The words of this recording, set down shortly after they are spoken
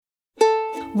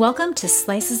Welcome to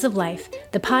Slices of Life,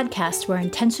 the podcast where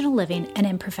intentional living and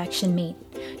imperfection meet.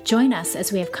 Join us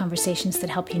as we have conversations that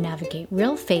help you navigate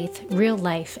real faith, real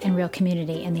life, and real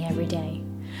community in the everyday.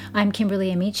 I'm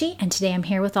Kimberly Amici, and today I'm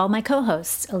here with all my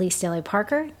co-hosts, Elise Daly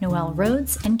Parker, Noelle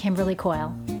Rhodes, and Kimberly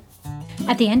Coyle.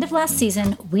 At the end of last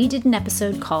season, we did an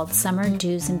episode called Summer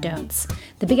Do's and Don'ts.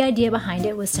 The big idea behind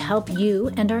it was to help you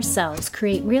and ourselves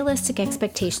create realistic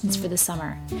expectations for the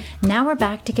summer. Now we're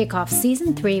back to kick off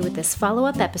Season 3 with this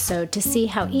follow-up episode to see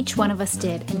how each one of us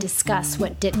did and discuss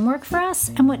what didn't work for us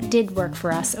and what did work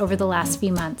for us over the last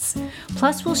few months.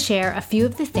 Plus, we'll share a few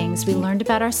of the things we learned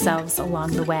about ourselves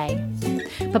along the way.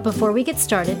 But before we get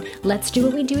started, let's do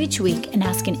what we do each week and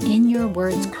ask an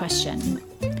in-your-words question.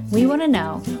 We want to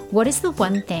know, what is the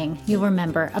one thing you'll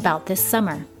remember about this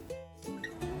summer?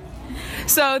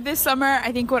 So this summer,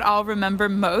 I think what I'll remember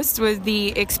most was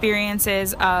the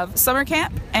experiences of summer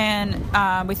camp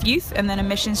and with youth, and then a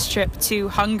missions trip to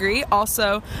Hungary,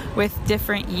 also with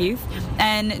different youth,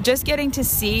 and just getting to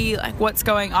see like what's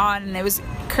going on. And it was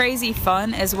crazy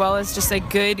fun, as well as just a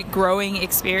good growing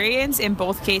experience in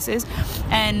both cases.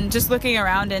 And just looking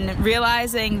around and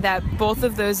realizing that both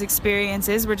of those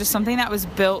experiences were just something that was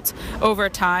built over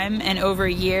time and over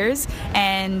years,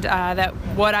 and that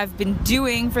what I've been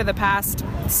doing for the past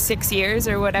 6 years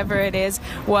or whatever it is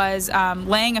was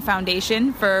laying a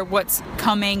foundation for what's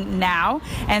coming now.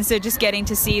 And so just getting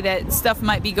to see that stuff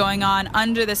might be going on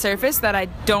under the surface that I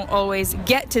don't always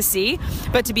get to see,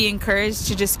 but to be encouraged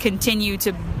to just continue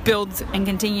to build and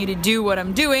continue to do what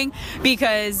I'm doing,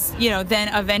 because then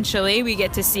eventually we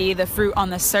get to see the fruit on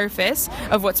the surface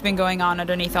of what's been going on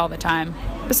underneath all the time.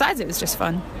 Besides, it was just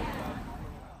fun.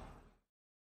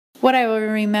 What I will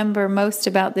remember most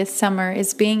about this summer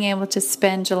is being able to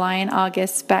spend July and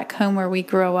August back home where we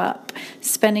grew up,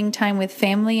 spending time with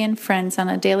family and friends on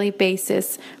a daily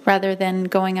basis rather than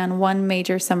going on one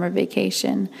major summer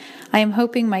vacation. I am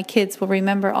hoping my kids will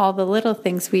remember all the little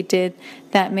things we did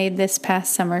that made this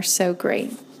past summer so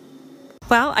great.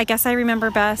 Well, I guess I remember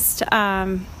best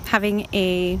having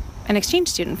an exchange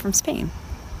student from Spain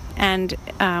and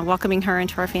welcoming her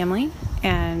into our family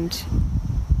and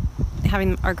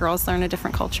having our girls learn a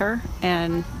different culture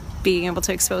and being able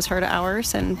to expose her to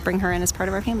ours and bring her in as part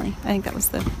of our family. I think that was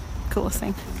the coolest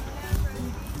thing.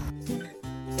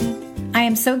 I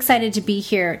am so excited to be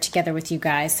here together with you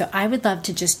guys, so I would love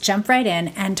to just jump right in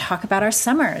and talk about our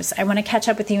summers. I want to catch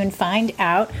up with you and find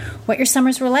out what your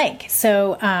summers were like.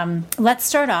 So let's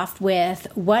start off with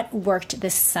what worked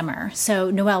this summer.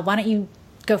 So Noelle, why don't you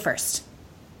go first?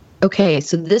 Okay,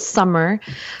 so this summer,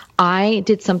 I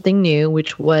did something new,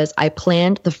 which was I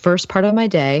planned the first part of my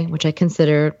day, which I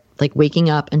consider like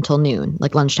waking up until noon,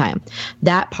 like lunchtime.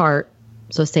 That part,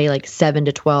 so say like 7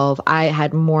 to 12, I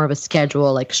had more of a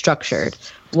schedule, like structured.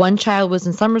 One child was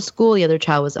in summer school, the other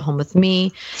child was at home with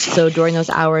me. So during those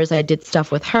hours, I did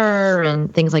stuff with her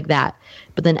and things like that.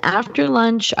 But then after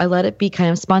lunch, I let it be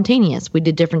kind of spontaneous. We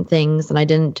did different things, and I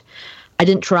didn't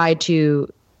try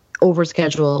to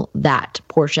overschedule that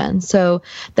portion. So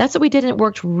that's what we did, and it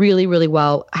worked really, really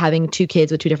well. Having two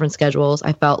kids with two different schedules,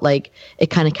 I felt like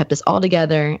it kind of kept us all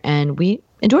together, and we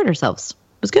enjoyed ourselves.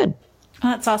 It was good. Oh,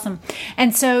 that's awesome.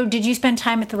 And so did you spend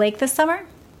time at the lake this summer?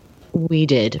 We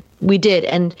did.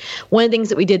 And one of the things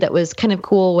that we did that was kind of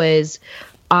cool was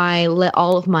I let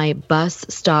all of my bus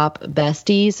stop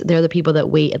besties, they're the people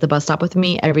that wait at the bus stop with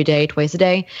me every day, twice a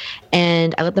day,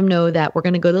 and I let them know that we're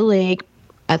going to go to the lake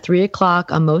at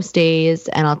 3:00 on most days,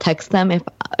 and I'll text them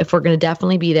if we're going to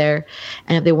definitely be there,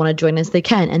 and if they want to join us, they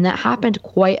can. And that happened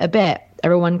quite a bit.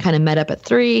 Everyone kind of met up at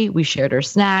 3. We shared our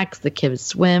snacks. The kids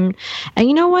swim. And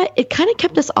you know what? It kind of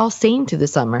kept us all sane through the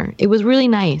summer. It was really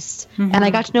nice. Mm-hmm. And I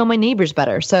got to know my neighbors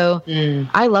better. So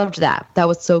I loved that. That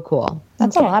was so cool.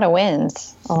 That's a lot of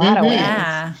wins. A lot of wins.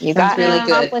 Yeah. You got to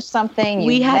accomplish something.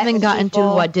 We haven't gotten to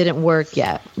what didn't work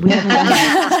yet. We haven't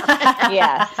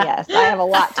Yes. I have a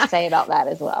lot to say about that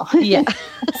as well. Yeah.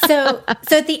 So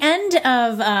at the end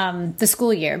of the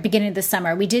school year, beginning of the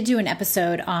summer, we did do an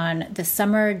episode on the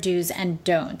summer do's and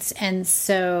don'ts. And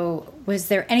so was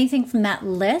there anything from that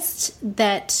list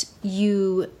that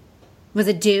was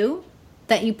a do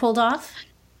that you pulled off?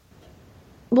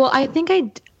 Well, I think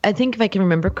if I can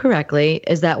remember correctly,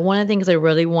 is that one of the things I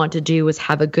really want to do was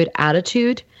have a good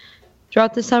attitude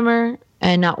throughout the summer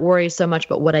and not worry so much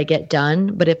about what I get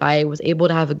done. But if I was able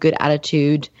to have a good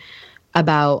attitude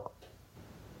about,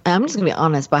 I'm just going to be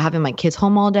honest, about having my kids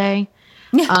home all day,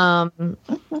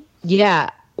 yeah,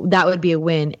 that would be a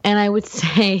win. And I would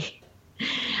say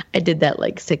I did that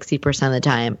like 60% of the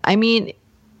time. I mean,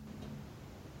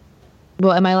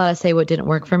 well, am I allowed to say what didn't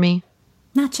work for me?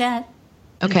 Not yet.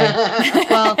 Okay.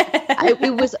 Well,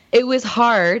 it was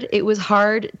hard. It was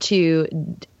hard to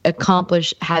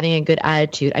accomplish having a good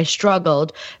attitude. I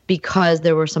struggled because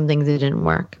there were some things that didn't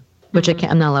work, which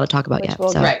I'm not allowed to talk about yet.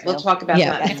 Right. We'll talk about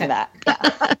that.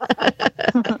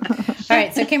 All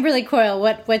right. So Kimberly Coyle,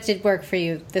 what did work for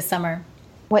you this summer?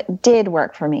 What did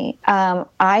work for me?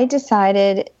 I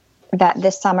decided that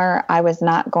this summer I was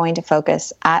not going to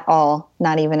focus at all,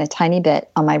 not even a tiny bit,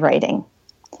 on my writing.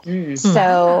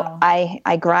 So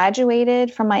I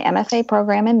graduated from my MFA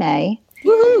program in May.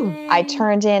 Woohoo! I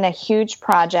turned in a huge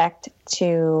project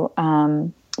to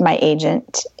my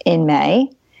agent in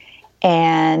May.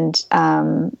 And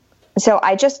so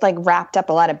I just wrapped up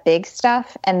a lot of big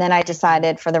stuff. And then I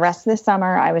decided for the rest of the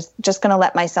summer, I was just going to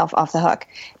let myself off the hook.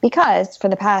 Because for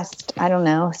the past,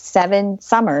 7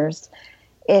 summers,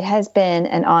 it has been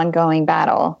an ongoing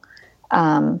battle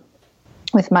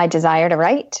with my desire to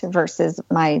write versus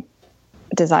my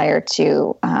desire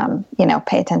to,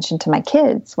 pay attention to my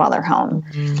kids while they're home.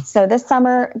 Mm-hmm. So this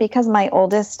summer, because my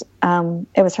oldest,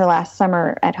 it was her last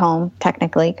summer at home,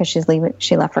 technically, because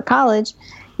she left for college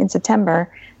in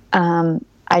September.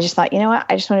 I just thought, you know what?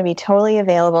 I just want to be totally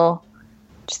available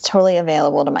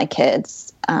to my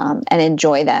kids and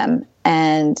enjoy them.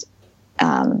 And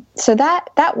so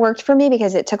that worked for me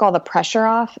because it took all the pressure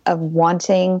off of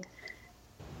wanting.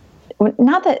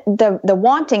 Not that the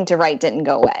wanting to write didn't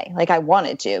go away. I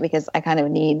wanted to because I kind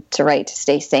of need to write to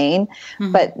stay sane.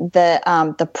 Mm-hmm.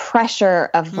 But the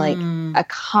pressure of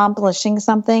accomplishing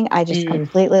something, I just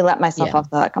completely let myself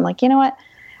off the hook. I'm like, you know what?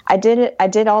 I did it. I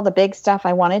did all the big stuff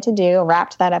I wanted to do,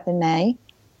 wrapped that up in May,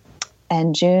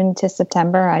 and June to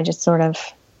September, I just sort of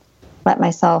let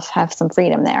myself have some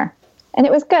freedom there. And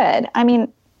it was good. I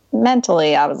mean,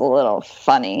 mentally, I was a little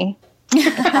funny.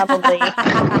 I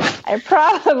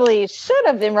probably should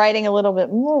have been writing a little bit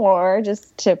more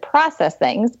just to process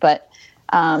things, but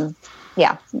I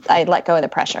let go of the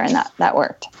pressure, and that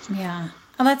worked. Yeah.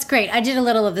 Oh, that's great. I did a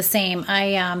little of the same.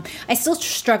 I still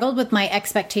struggled with my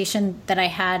expectation that I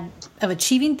had of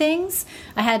achieving things.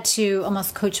 I had to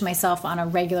almost coach myself on a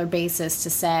regular basis to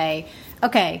say,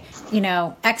 okay,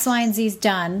 X, Y, and Z is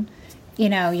done.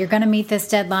 You're going to meet this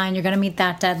deadline, you're going to meet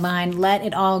that deadline, let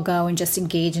it all go and just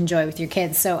enjoy with your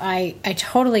kids. So I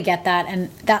totally get that. And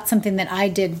that's something that I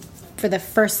did for the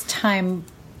first time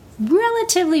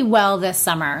relatively well this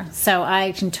summer. So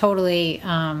I can totally,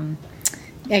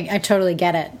 I totally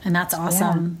get it. And that's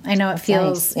awesome. Yeah, I know it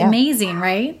feels amazing,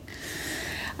 right?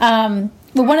 Well,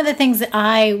 one of the things that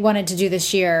I wanted to do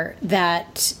this year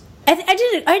that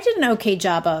I did an okay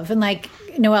job of, and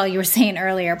Noelle, you were saying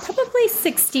earlier, probably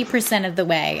 60% of the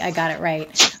way I got it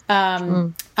right.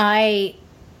 I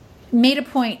made a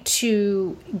point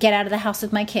to get out of the house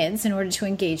with my kids in order to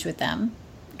engage with them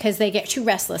because they get too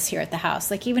restless here at the house.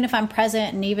 Even if I'm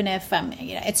present and even if I'm,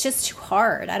 it's just too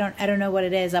hard. I don't know what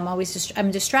it is. I'm always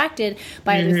I'm distracted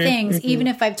by other things. Mm-hmm. Even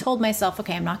if I've told myself,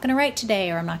 okay, I'm not going to write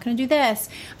today or I'm not going to do this,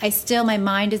 my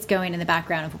mind is going in the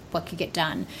background of what could get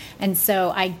done. And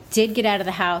so I did get out of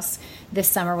the house this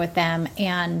summer with them,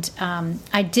 and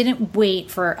I didn't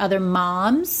wait for other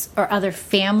moms or other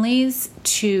families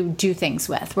to do things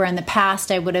with, where in the past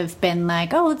I would have been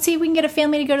like, oh, let's see if we can get a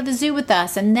family to go to the zoo with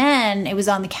us, and then it was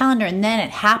on the calendar and then it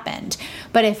happened.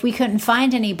 But if we couldn't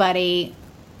find anybody,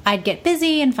 I'd get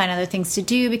busy and find other things to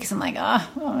do because I'm like, I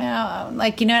don't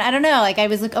know. I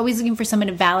was always looking for someone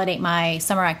to validate my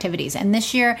summer activities. And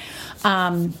this year,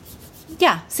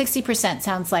 60%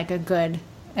 sounds like a good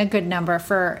number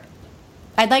for.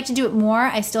 I'd like to do it more.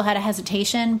 I still had a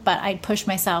hesitation, but I'd pushed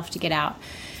myself to get out.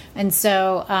 And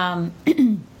so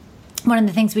one of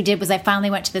the things we did was I finally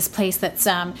went to this place that's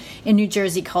in New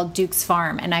Jersey called Duke's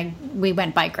Farm, and we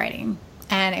went bike riding.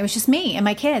 And it was just me and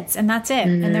my kids, and that's it.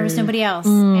 And there was nobody else.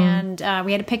 And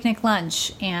we had a picnic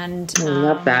lunch, and I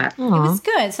love that. It was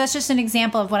good. So that's just an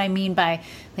example of what I mean by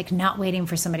not waiting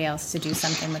for somebody else to do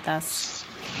something with us.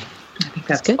 I think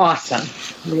that's good. Awesome.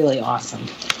 Really awesome.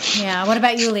 Yeah. What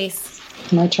about you, Lise?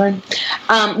 My turn.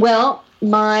 Well,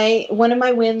 one of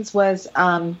my wins was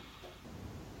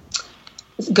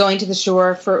going to the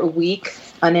shore for a week,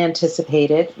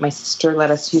 unanticipated. My sister let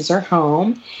us use her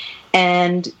home,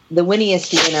 and the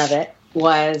winniest win of it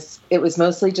was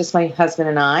mostly just my husband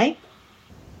and I.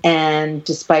 And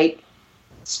despite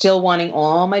still wanting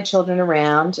all my children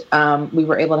around, we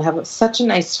were able to have such a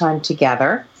nice time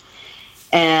together.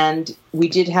 And we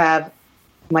did have,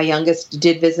 my youngest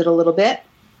did visit a little bit.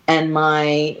 And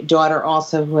my daughter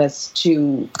also, who has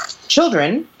 2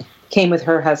 children, came with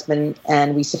her husband,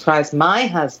 and we surprised my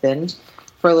husband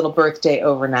for a little birthday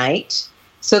overnight.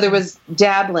 So there was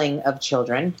dabbling of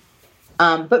children.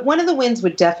 But one of the wins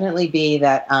would definitely be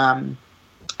that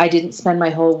I didn't spend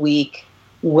my whole week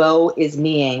woe is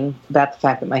meing about the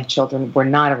fact that my children were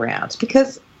not around,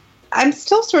 because I'm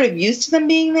still sort of used to them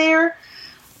being there,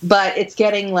 but it's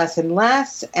getting less and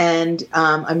less. And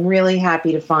I'm really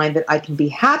happy to find that I can be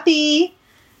happy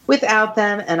without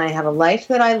them, and I have a life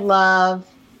that I love.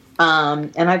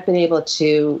 And I've been able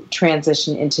to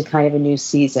transition into kind of a new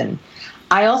season.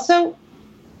 I also,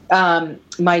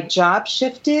 my job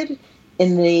shifted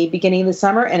in the beginning of the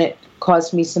summer, and it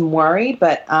caused me some worry,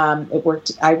 but it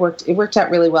worked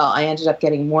out really well. I ended up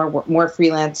getting more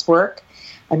freelance work.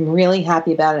 I'm really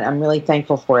happy about it. I'm really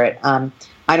thankful for it.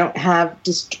 I don't have,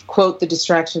 quote, the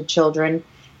distraction of children.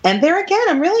 And there again,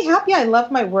 I'm really happy. I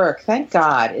love my work. Thank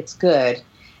God. It's good.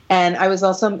 And I was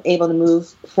also able to move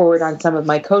forward on some of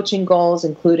my coaching goals,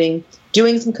 including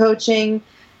doing some coaching,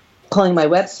 pulling my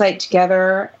website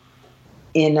together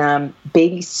in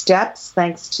baby steps,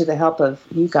 thanks to the help of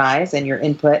you guys and your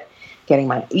input, getting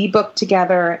my ebook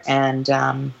together. And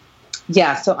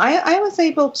so I was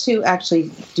able to actually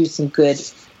do some good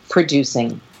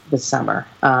producing this summer.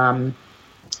 Still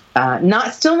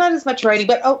not as much writing,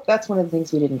 but that's one of the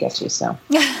things we didn't get to. So.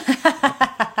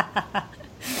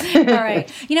 All right.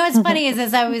 You know, what's funny is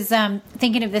as I was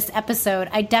thinking of this episode,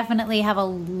 I definitely have a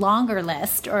longer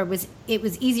list, or it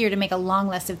was easier to make a long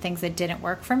list of things that didn't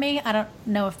work for me. I don't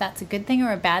know if that's a good thing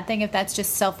or a bad thing, if that's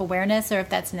just self-awareness or if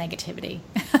that's negativity.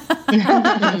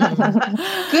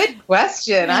 Good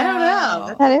question. I don't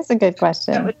know. That is a good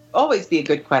question. That would always be a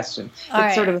good question. All it's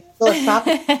right. sort of a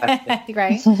philosophical question.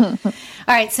 Right.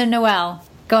 All right. So Noelle,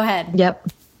 go ahead.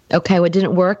 Yep. Okay, what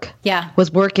didn't work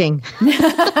was working.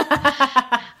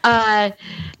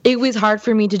 It was hard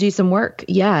for me to do some work.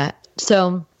 Yeah.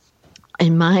 So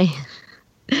in my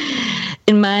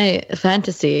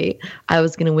fantasy, I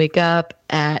was going to wake up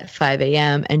at 5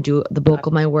 a.m. and do the bulk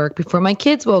of my work before my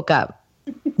kids woke up.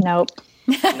 Nope.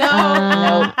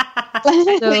 No.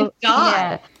 So, Thank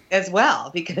God as well,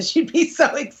 because you'd be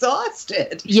so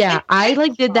exhausted. Yeah, I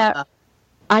did that.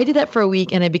 I did that for a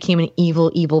week and I became an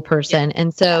evil person.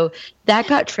 And so that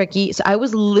got tricky. So I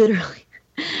was literally,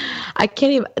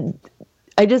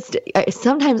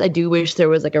 sometimes I do wish there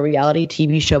was like a reality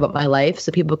TV show about my life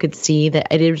so people could see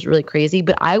that it was really crazy.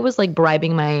 But I was like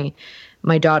bribing my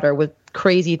daughter with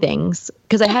crazy things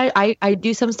because I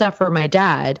do some stuff for my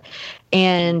dad,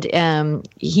 and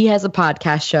he has a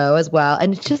podcast show as well.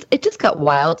 And it just got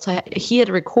wild. So he had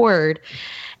to record.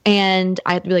 And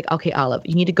I had to be like, okay, Olive,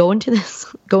 you need to go into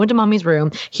mommy's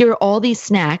room. Here are all these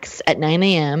snacks at 9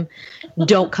 a.m.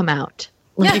 Don't come out.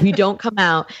 Like, if you don't come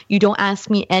out, you don't ask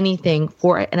me anything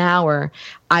for an hour,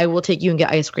 I will take you and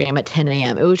get ice cream at 10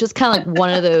 a.m. It was just kind of like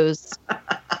one of those,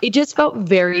 it just felt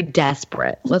very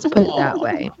desperate. Let's put it that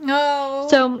way. No.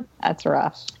 So that's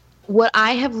rough. What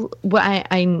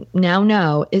I now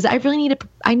know is I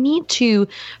need to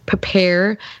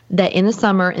prepare that in the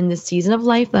summer, in the season of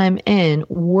life that I'm in,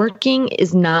 working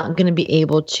is not going to be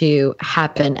able to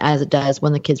happen as it does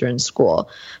when the kids are in school.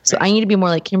 So I need to be more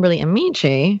like Kimberly and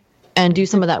Michi and do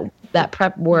some of that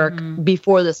prep work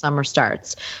before the summer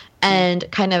starts, and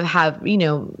kind of have,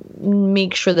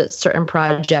 make sure that certain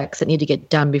projects that need to get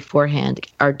done beforehand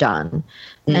are done.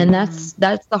 And that's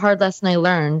the hard lesson I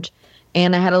learned.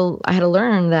 And I had to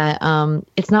learn that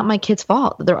it's not my kids'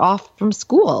 fault that they're off from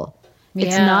school.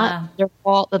 It's not their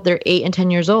fault that they're 8 and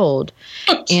 10 years old.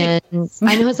 And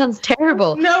I know it sounds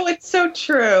terrible. No, it's so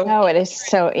true. No, it is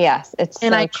so, yes, it's so true.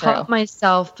 And I caught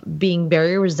myself being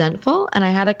very resentful, and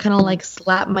I had to kind of like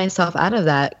slap myself out of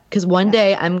that, because one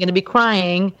day I'm going to be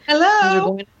crying. Hello. You're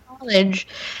going to college.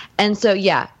 And so,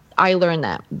 I learned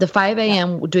that. The 5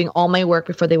 a.m. doing all my work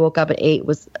before they woke up at 8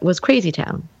 was crazy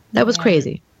town. That was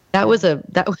crazy. That was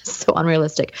so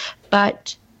unrealistic.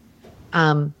 But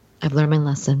I've learned my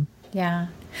lesson. Yeah.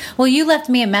 Well, you left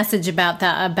me a message about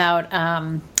that, about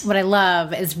what I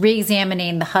love is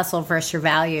re-examining the hustle versus your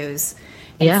values,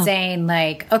 and saying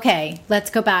like, okay, let's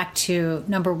go back to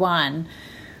number one,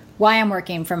 why I'm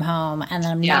working from home and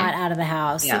then I'm not out of the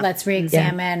house. So let's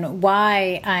re-examine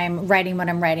why I'm writing what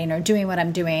I'm writing or doing what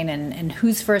I'm doing, and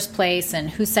who's first place and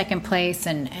who's second place.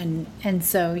 And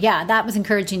so, that was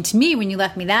encouraging to me when you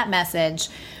left me that message,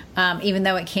 even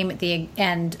though it came at the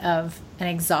end of an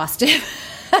exhaustive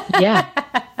Yeah.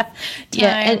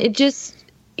 And it just,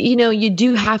 you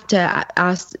do have to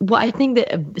ask. Well, I think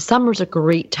that summer's a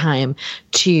great time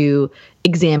to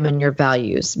examine your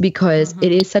values, because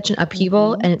it is such an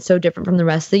upheaval and it's so different from the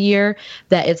rest of the year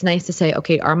that it's nice to say,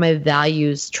 okay, are my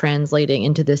values translating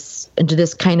into this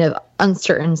kind of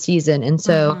uncertain season? And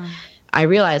so I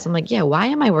realized, I'm like, why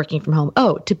am I working from home?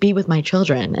 Oh, to be with my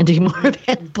children and to be more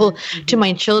available to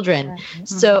my children.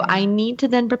 So I need to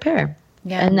then prepare.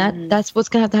 Yeah. And that's what's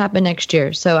going to have to happen next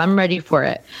year. So I'm ready for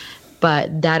it.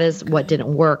 But that is what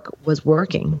didn't work was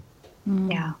working.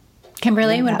 Yeah.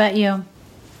 Kimberly, what about you?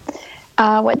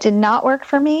 What did not work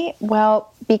for me?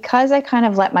 Well, because I kind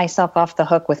of let myself off the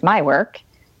hook with my work,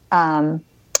 I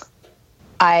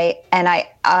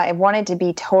wanted to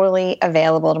be totally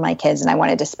available to my kids, and I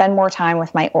wanted to spend more time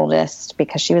with my oldest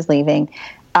because she was leaving.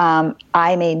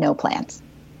 I made no plans,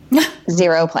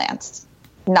 0 plans.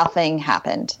 Nothing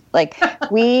happened. Like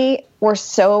we were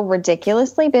so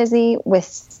ridiculously busy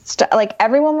with like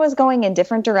everyone was going in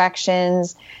different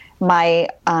directions. My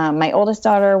oldest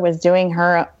daughter was doing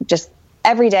her just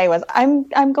every day was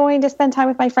I'm going to spend time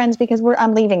with my friends because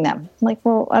I'm leaving them. I'm like,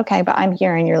 well, okay, but I'm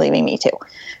here and you're leaving me too.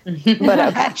 But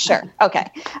okay, sure, okay.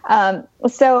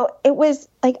 So it was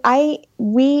like I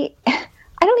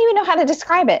don't even know how to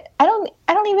describe it. I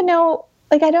don't even know.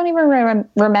 Like, I don't even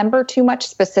remember too much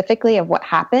specifically of what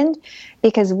happened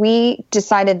because we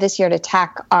decided this year to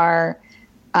tack our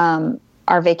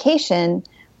vacation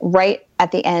right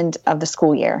at the end of the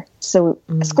school year. So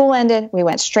school ended, we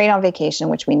went straight on vacation,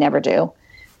 which we never do.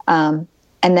 And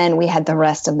then we had the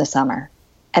rest of the summer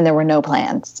and there were no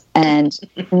plans and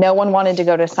no one wanted to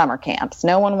go to summer camps.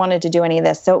 No one wanted to do any of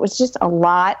this. So it was just a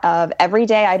lot of every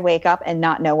day I'd wake up and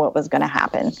not know what was going to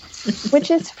happen, which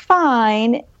is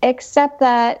fine, except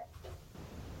that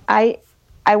I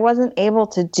wasn't able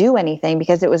to do anything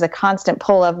because it was a constant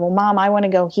pull of, well, Mom, I want to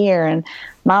go here. And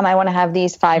Mom, I want to have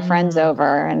these 5 friends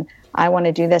over and I want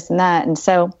to do this and that. And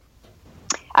so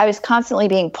I was constantly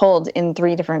being pulled in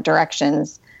 3 different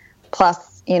directions,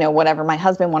 plus, whatever my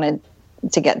husband wanted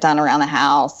to get done around the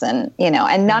house and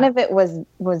none of it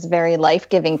was very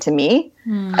life-giving to me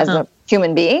as a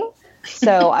human being.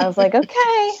 So I was like,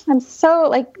 okay, I'm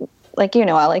so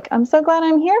I'm so glad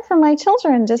I'm here for my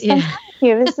children. Just thank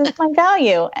you. This is my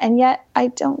value. And yet I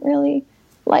don't really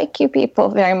like you people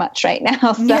very much right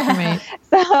now.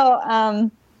 So,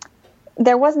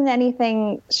 there wasn't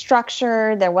anything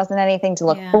structured. There wasn't anything to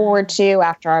look forward to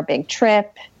after our big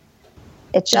trip.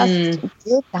 It just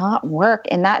did not work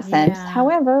in that sense. Yeah.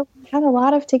 However, we had a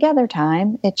lot of together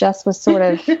time. It just was sort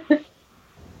of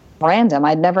random.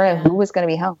 I'd never know who was going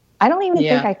to be home. I don't even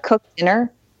think I cooked dinner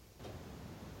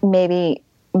maybe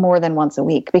more than once a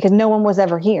week because no one was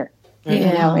ever here.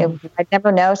 I'd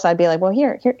never know. So I'd be like, well,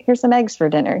 here's some eggs for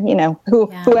dinner.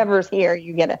 Whoever's here,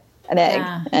 you get an egg.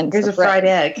 And here's a fried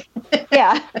egg.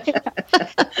 Yeah.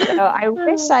 So I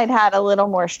wish I'd had a little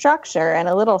more structure and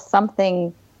a little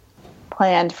something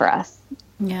planned for us.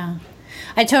 Yeah.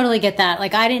 I totally get that.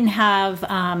 Like I didn't have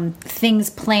things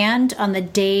planned on the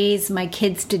days my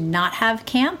kids did not have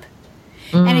camp.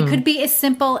 And it could be as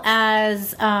simple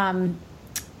as, a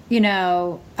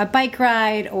bike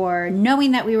ride or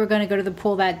knowing that we were going to go to the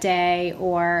pool that day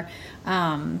or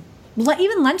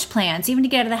even lunch plans, even to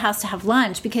get out of the house to have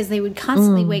lunch because they would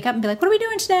constantly wake up and be like, what are we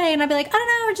doing today? And I'd be like, I don't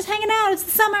know, we're just hanging out. It's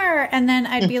the summer. And then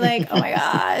I'd be like, oh my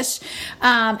gosh.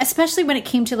 Especially when it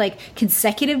came to like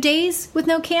consecutive days with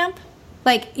no camp.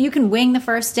 Like you can wing the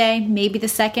first day, maybe the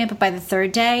second, but by the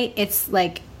third day, it's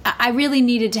like, I really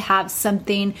needed to have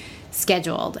something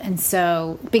scheduled. And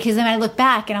so, because then I look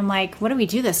back and I'm like, what did we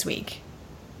do this week?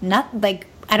 Not like,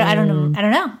 I don't know.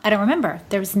 I don't remember.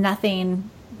 There was nothing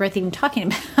worth even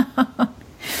talking about.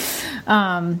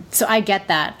 So I get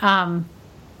that.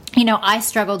 I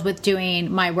struggled with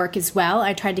doing my work as well.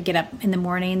 I tried to get up in the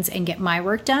mornings and get my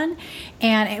work done,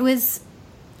 and it was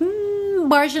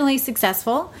marginally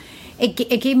successful.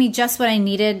 It gave me just what I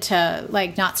needed to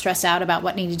like not stress out about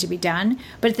what needed to be done.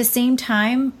 But at the same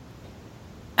time,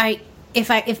 if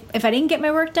I didn't get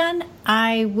my work done,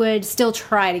 I would still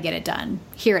try to get it done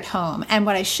here at home. And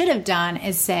what I should have done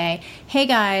is say, hey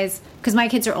guys, because my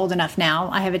kids are old enough now.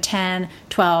 I have a 10,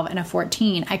 12, and a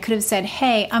 14. I could have said,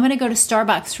 hey, I'm going to go to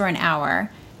Starbucks for an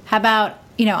hour. How about,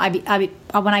 when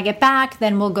I get back,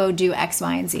 then we'll go do X,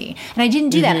 Y, and Z. And I didn't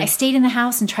do that. I stayed in the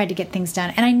house and tried to get things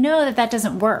done. And I know that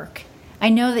doesn't work. I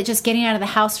know that just getting out of the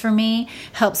house for me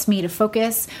helps me to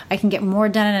focus. I can get more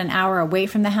done in an hour away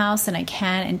from the house than I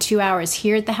can in 2 hours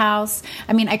here at the house.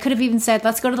 I mean, I could have even said,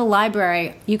 let's go to the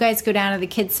library. You guys go down to the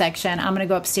kids section. I'm going to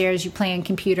go upstairs. You play on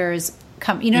computers.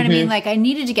 Come, you know what I mean? Like I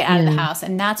needed to get out of the house,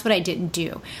 and that's what I didn't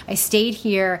do. I stayed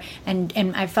here, and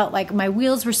I felt like my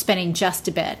wheels were spinning just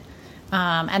a bit.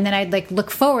 And then I'd like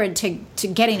look forward to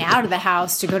getting out of the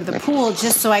house to go to the pool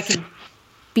just so I could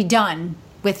be done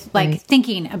with like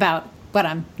thinking about what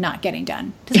I'm not getting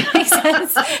done. Does that make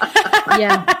sense?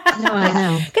 Yeah. No, I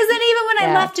know. Because then even when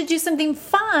I left to do something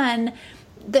fun,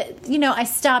 I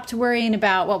stopped worrying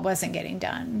about what wasn't getting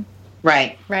done.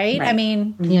 Right. I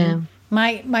mean, yeah.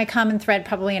 My common thread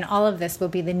probably in all of this will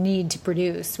be the need to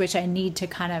produce, which I need to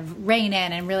kind of rein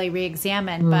in and really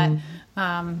re-examine. But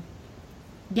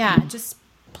just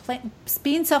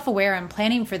being self-aware and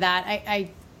planning for that. I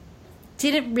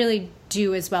didn't really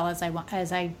do as well as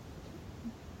I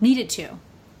needed to.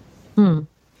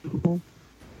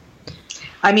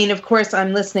 I mean, of course,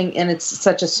 I'm listening, and it's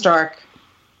such a stark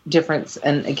difference.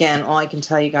 And again, all I can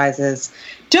tell you guys is,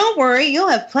 don't worry, you'll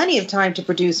have plenty of time to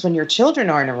produce when your children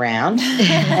aren't around.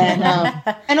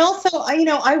 And also, I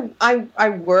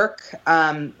work.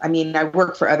 I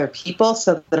work for other people,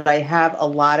 so that I have a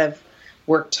lot of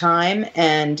work time.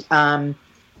 And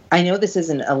I know this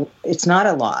it's not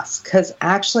a loss, because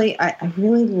actually, I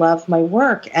really love my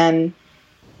work. And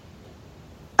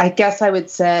I guess I would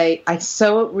say I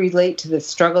so relate to the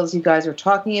struggles you guys are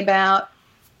talking about.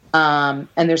 And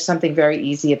there's something very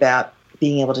easy about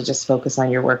being able to just focus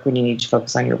on your work when you need to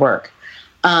focus on your work.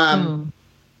 And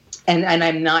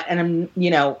I'm not, and I'm,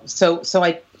 so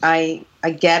I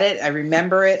get it. I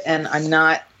remember it, and I'm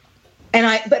not,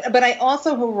 but I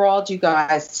also herald you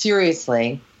guys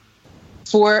seriously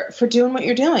for doing what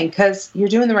you're doing, because you're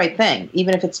doing the right thing,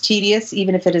 even if it's tedious,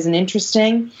 even if it isn't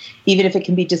interesting, even if it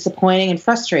can be disappointing and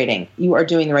frustrating. You are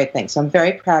doing the right thing. So I'm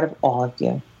very proud of all of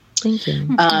you. Thank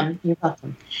you. You're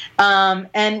welcome.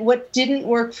 And what didn't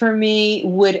work for me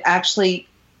would actually,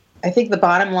 I think the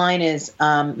bottom line is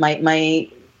my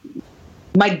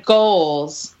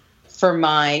goals for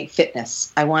my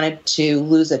fitness. I wanted to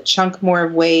lose a chunk more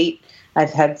of weight.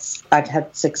 I've had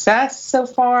success so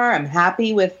far. I'm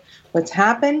happy with what's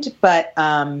happened, but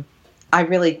I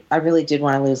really did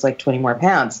want to lose like 20 more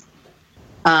pounds.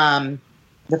 The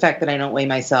fact that I don't weigh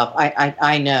myself,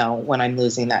 I know when I'm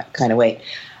losing that kind of weight.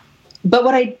 But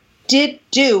what I did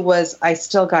do was I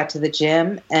still got to the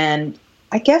gym, and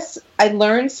I guess I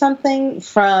learned something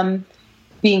from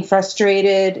being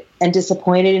frustrated and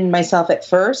disappointed in myself at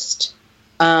first.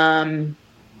 For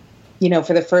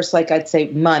the first, I'd say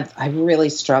month, I really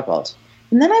struggled.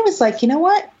 And then I was like, you know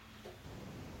what?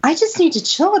 I just need to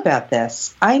chill about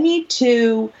this. My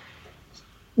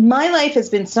life has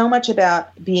been so much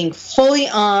about being fully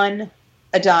on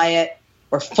a diet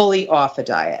or fully off a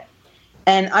diet.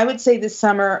 And I would say this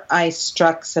summer I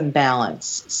struck some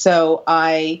balance. So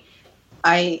the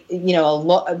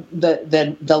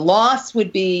loss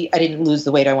would be I didn't lose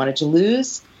the weight I wanted to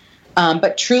lose.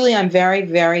 But truly, I'm very,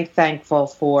 very thankful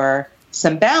for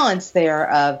some balance there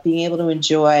of being able to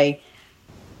enjoy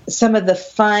some of the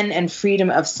fun and freedom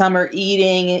of summer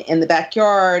eating in the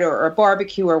backyard or a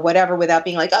barbecue or whatever, without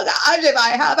being like, oh gosh, if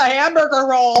I have a hamburger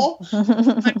roll,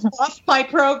 I'm off my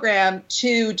program,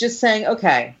 to just saying,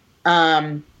 okay,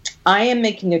 I am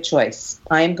making a choice.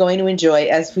 I am going to enjoy,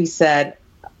 as we said,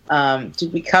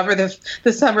 did we cover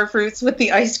the summer fruits with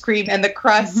the ice cream and the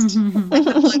crust?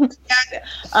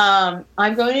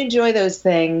 I'm going to enjoy those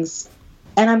things,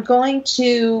 and I'm going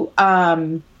to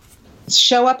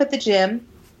show up at the gym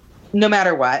no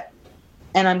matter what.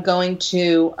 And I'm going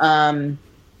to,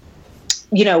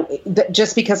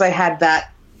 just because I had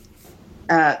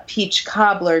that peach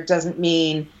cobbler doesn't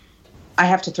mean I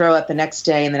have to throw up the next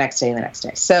day and the next day and the next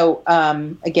day. So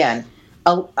again,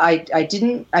 I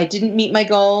didn't meet my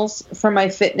goals for my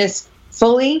fitness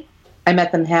fully. I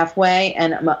met them halfway,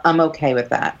 and I'm okay with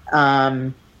that.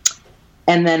 And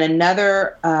then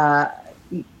another,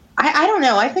 I don't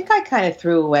know. I think I kind of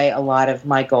threw away a lot of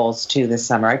my goals too this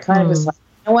summer. I kind of was like,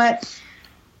 you know what?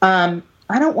 I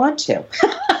don't want to.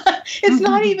 It's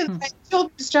not even, it's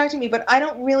still distracting me, but I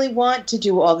don't really want to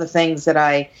do all the things that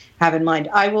I have in mind.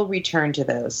 I will return to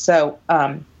those. So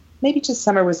maybe just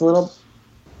summer was a little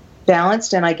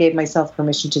balanced, and I gave myself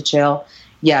permission to chill.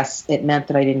 Yes, it meant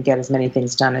that I didn't get as many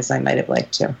things done as I might have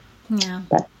liked to. Yeah.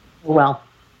 But, well.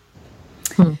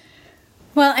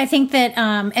 Well, I think that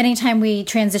anytime we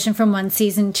transition from one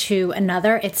season to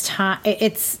another, it's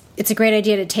a great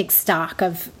idea to take stock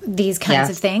of these kinds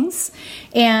of things.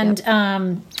 And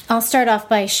I'll start off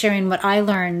by sharing what I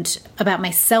learned about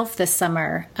myself this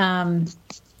summer.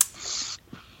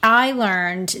 I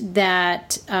learned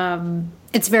that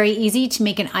it's very easy to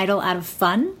make an idol out of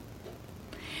fun.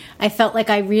 I felt like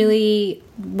I really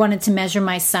wanted to measure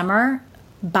my summer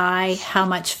by how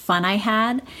much fun I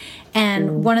had.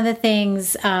 And one of the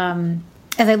things, as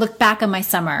I look back on my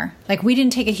summer, like we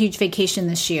didn't take a huge vacation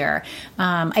this year.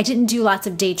 I didn't do lots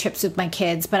of day trips with my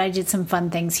kids, but I did some fun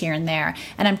things here and there.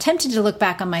 And I'm tempted to look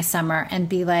back on my summer and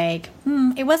be like,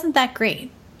 it wasn't that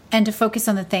great. And to focus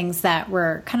on the things that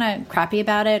were kind of crappy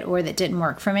about it or that didn't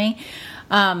work for me.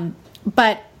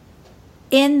 But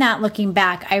in that looking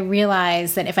back, I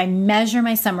realized that if I measure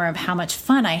my summer of how much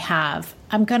fun I have,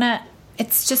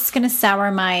 it's just going to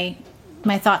sour my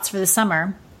my thoughts for the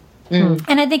summer. And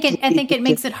I think it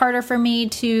makes it harder for me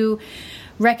to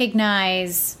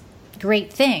recognize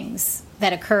great things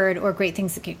that occurred, or great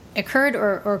things that occurred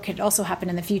or could also happen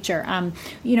in the future.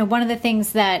 One of the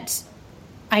things that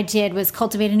I did was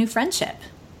cultivate a new friendship.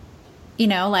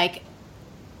 Like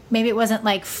maybe it wasn't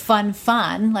like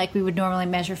fun, like we would normally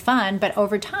measure fun, but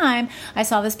over time I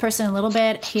saw this person a little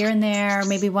bit here and there,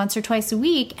 maybe once or twice a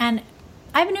week, and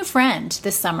I have a new friend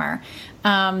this summer.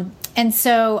 And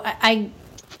so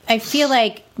I feel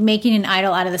like making an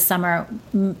idol out of the summer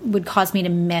would cause me to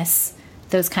miss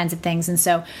those kinds of things. And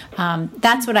so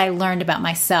that's what I learned about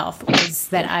myself, was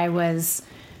that I was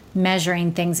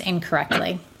measuring things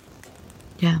incorrectly.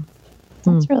 Yeah.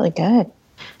 That's really good.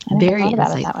 I never Very thought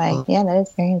about it that way. Yeah, that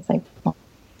is very insightful.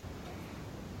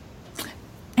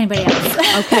 Anybody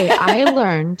else? Okay,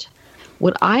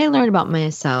 what I learned about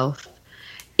myself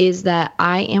is that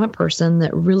I am a person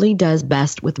that really does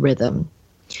best with rhythm.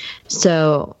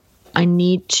 So I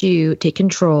need to take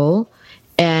control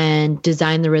and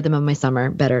design the rhythm of my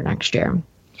summer better next year.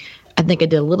 I think I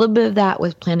did a little bit of that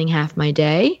with planning half my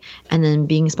day and then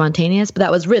being spontaneous, but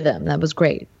that was rhythm. That was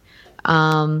great.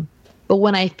 But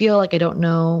when I feel like I don't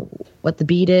know what the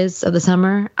beat is of the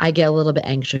summer, I get a little bit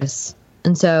anxious.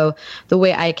 And so the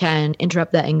way I can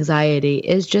interrupt that anxiety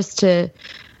is just to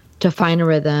find a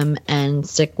rhythm and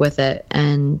stick with it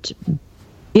and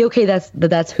be okay.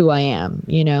 That's who I am,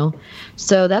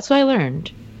 So that's what I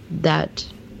learned, that,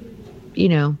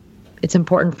 it's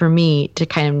important for me to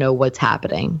kind of know what's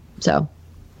happening. So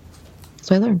that's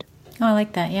what I learned. Oh, I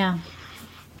like that. Yeah.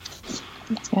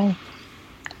 That's good.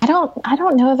 I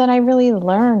don't know that I really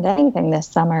learned anything this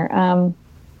summer.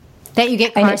 That you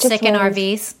get car sick in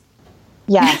RVs?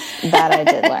 Yes, that I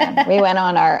did learn. We went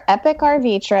on our epic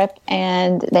RV trip,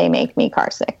 and they make me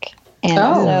car sick. And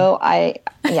so no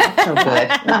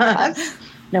good.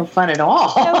 No fun at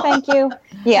all. No, thank you.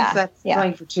 Yeah. That's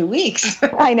going for 2 weeks.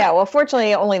 I know. Well,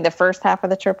 fortunately, only the first half of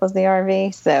the trip was the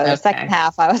RV. So the second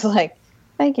half, I was like,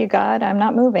 thank you, God, I'm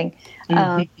not moving.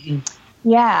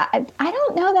 Yeah, I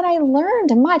don't know that I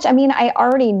learned much. I mean, I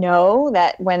already know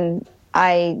that when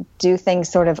I do things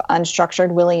sort of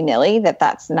unstructured, willy-nilly,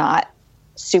 that's not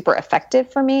super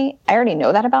effective for me. I already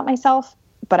know that about myself,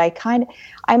 but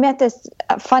I'm at this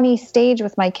funny stage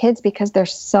with my kids because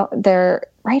they're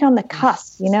right on the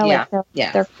cusp, like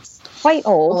they're quite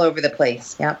old. All over the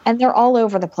place, yeah. And they're all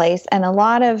over the place. And a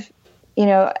lot of,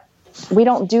 we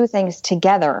don't do things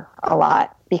together a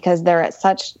lot because they're at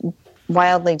such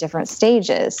wildly different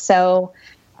stages. So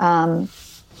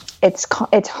it's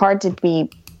hard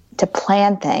to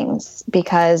plan things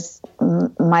because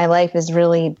my life is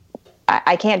really,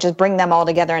 I can't just bring them all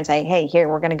together and say, hey, here,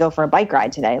 we're going to go for a bike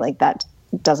ride today. Like that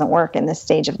doesn't work in this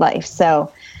stage of life.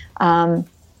 So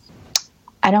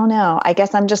I don't know. I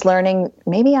guess I'm just learning.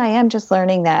 Maybe I am just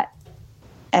learning that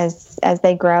as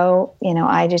they grow,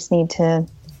 I just need to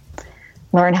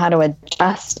learn how to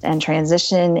adjust and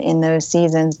transition in those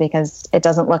seasons because it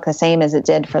doesn't look the same as it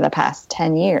did for the past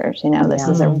 10 yees. This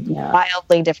is a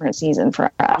wildly different season for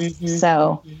us. Mm-hmm.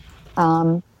 So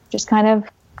just kind of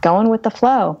going with the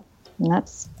flow. And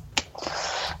that's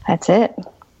it.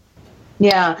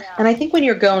 Yeah. And I think when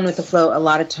you're going with the flow, a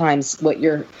lot of times when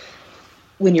you're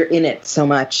in it so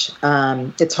much,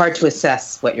 it's hard to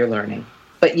assess what you're learning,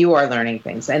 but you are learning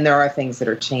things and there are things that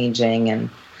are changing and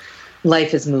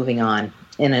life is moving on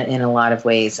in a lot of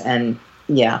ways. And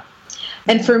yeah.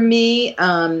 And for me,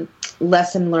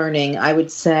 lesson learning, I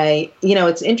would say,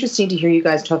 it's interesting to hear you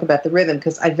guys talk about the rhythm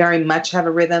because I very much have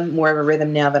a rhythm, more of a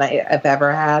rhythm now than I've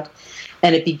ever had.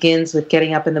 And it begins with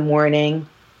getting up in the morning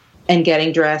and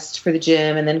getting dressed for the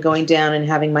gym and then going down and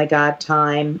having my God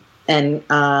time and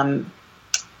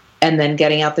then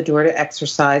getting out the door to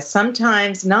exercise.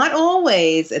 Sometimes, not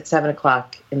always at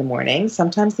 7:00 in the morning,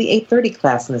 sometimes the 8:30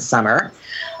 class in the summer.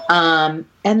 And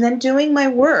then doing my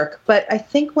work. But I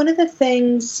think one of the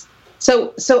things,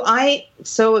 so I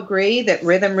so agree that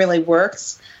rhythm really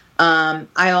works.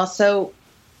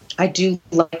 I do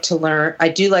like to learn. I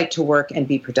do like to work and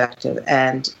be productive.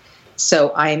 And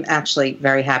so I'm actually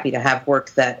very happy to have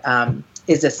work that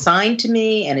is assigned to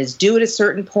me and is due at a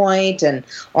certain point and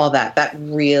all that. That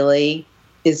really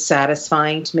is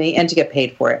satisfying to me, and to get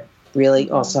paid for it, really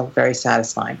also very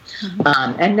satisfying,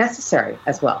 and necessary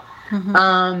as well.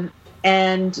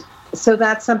 And so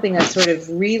that's something I sort of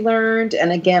relearned.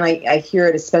 And again, I hear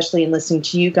it, especially in listening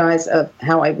to you guys, of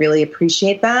how I really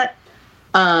appreciate that.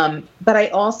 But I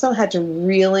also had to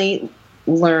really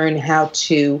learn how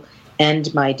to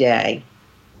end my day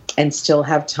and still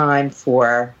have time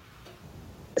for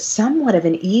somewhat of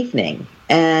an evening.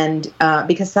 And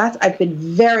because I've been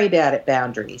very bad at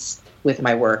boundaries with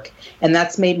my work. And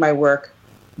that's made my work,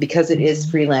 because it is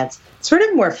freelance, sort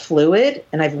of more fluid,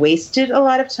 and I've wasted a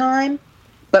lot of time.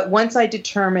 But once I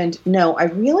determined, no, I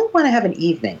really want to have an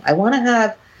evening. I want to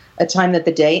have a time that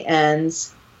the day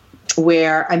ends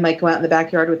where I might go out in the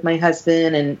backyard with my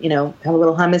husband and, have a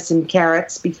little hummus and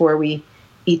carrots before we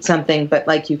eat something. But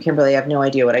like you, Kimberly, I have no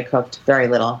idea what I cooked. Very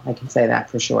little. I can say that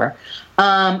for sure.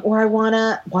 Or I want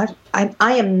to watch. I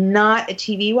am not a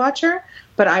TV watcher,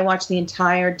 but I watched the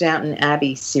entire Downton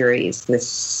Abbey series this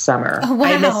summer. Oh,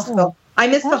 wow. I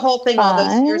missed the whole thing all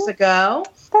those years ago.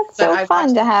 That's so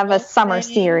fun to have a summer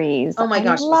series. Oh my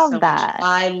gosh. I love that.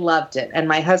 I loved it. And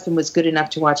my husband was good enough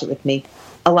to watch it with me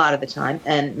a lot of the time,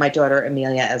 and my daughter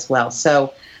Amelia as well.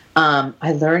 So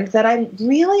I learned that I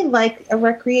really like a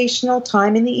recreational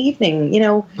time in the evening,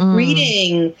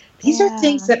 reading. These are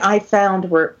things that I found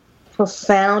were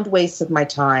profound wastes of my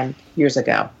time years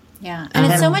ago. Yeah.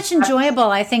 And it's so much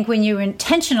enjoyable, I think, when you're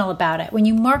intentional about it, when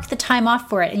you mark the time off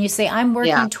for it and you say, I'm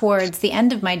working towards the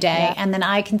end of my day, and then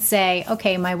I can say,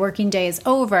 okay, my working day is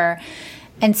over,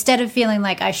 instead of feeling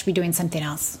like I should be doing something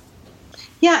else.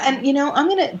 Yeah. And, I'm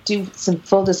going to do some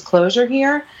full disclosure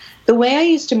here. The way I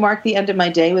used to mark the end of my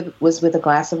day was with a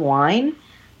glass of wine.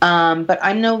 But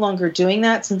I'm no longer doing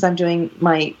that since I'm doing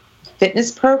my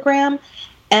fitness program.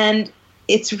 And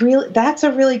that's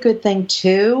a really good thing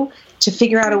too, to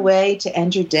figure out a way to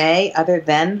end your day other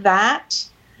than that,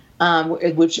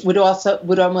 which would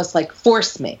almost like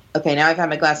force me. Okay, now I've had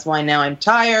my glass of wine. Now I'm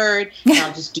tired. Now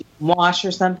I'll just do wash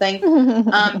or something.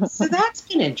 So that's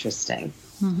been interesting.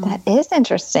 Mm-hmm. That is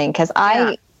interesting, because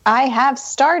I have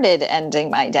started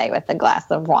ending my day with a glass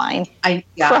of wine.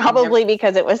 Probably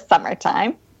because it was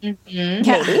summertime. Mm-hmm.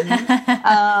 Maybe.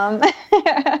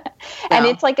 And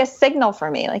it's like a signal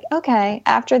for me, like, okay,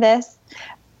 after this.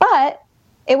 But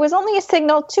it was only a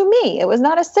signal to me. It was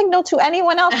not a signal to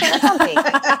anyone else in the company.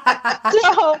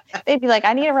 So they'd be like,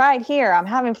 I need a ride here. I'm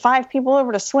having 5 people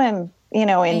over to swim, in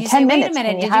 10 minutes. Wait a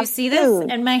minute, did you see this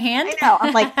in my hand? I know.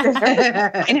 I'm like, there's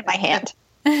wine in my hand.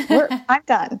 I'm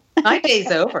done. My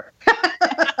day's over.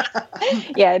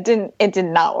 Yeah, it did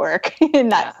not work in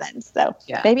that sense. So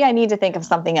maybe I need to think of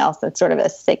something else that's sort of a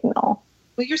signal.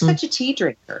 Well, you're such a tea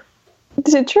drinker.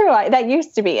 It's true. That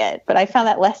used to be it, but I found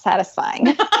that less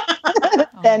satisfying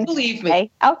than, believe me,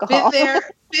 alcohol. Been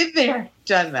there,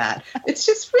 done that. It's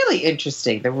just really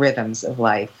interesting, the rhythms of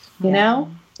life.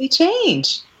 They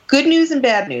change. Good news and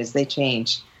bad news, they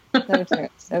change. So true.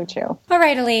 So true. All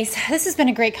right, Elise, this has been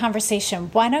a great conversation.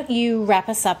 Why don't you wrap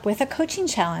us up with a coaching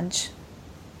challenge?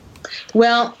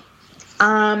 Well,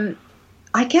 I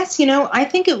guess, I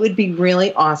think it would be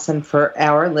really awesome for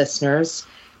our listeners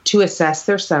to assess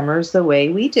their summers the way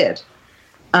we did.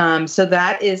 So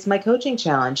that is my coaching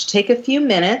challenge. Take a few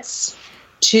minutes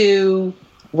to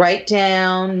write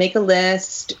down, make a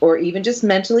list, or even just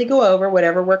mentally go over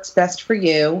whatever works best for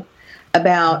you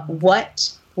about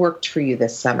what worked for you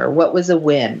this summer. What was a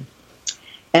win?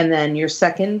 And then your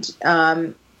second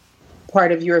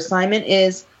part of your assignment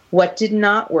is, what did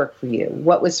not work for you?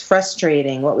 What was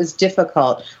frustrating? What was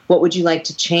difficult? What would you like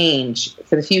to change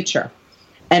for the future?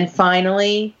 And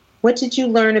finally, what did you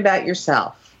learn about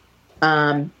yourself?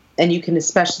 And you can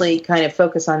especially kind of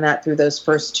focus on that through those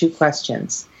first 2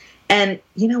 questions. And,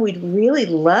 we'd really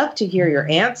love to hear your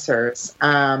answers.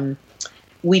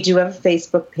 We do have a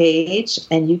Facebook page,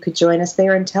 and you could join us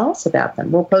there and tell us about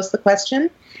them. We'll post the question,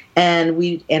 and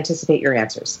we anticipate your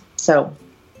answers. So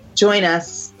join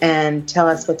us and tell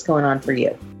us what's going on for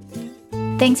you.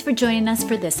 Thanks for joining us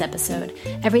for this episode.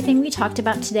 Everything we talked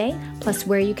about today, plus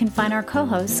where you can find our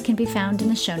co-hosts, can be found in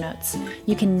the show notes.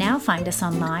 You can now find us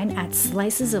online at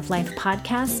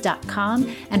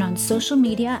slicesoflifepodcast.com and on social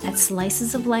media at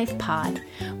slicesoflifepod.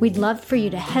 We'd love for you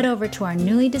to head over to our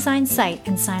newly designed site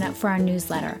and sign up for our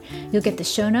newsletter. You'll get the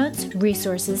show notes,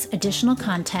 resources, additional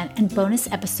content, and bonus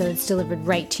episodes delivered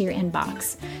right to your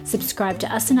inbox. Subscribe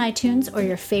to us in iTunes or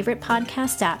your favorite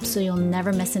podcast app so you'll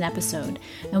never miss an episode.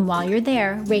 And while you're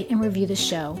there, rate and review the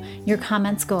show. Your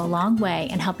comments go a long way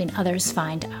in helping others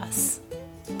find us.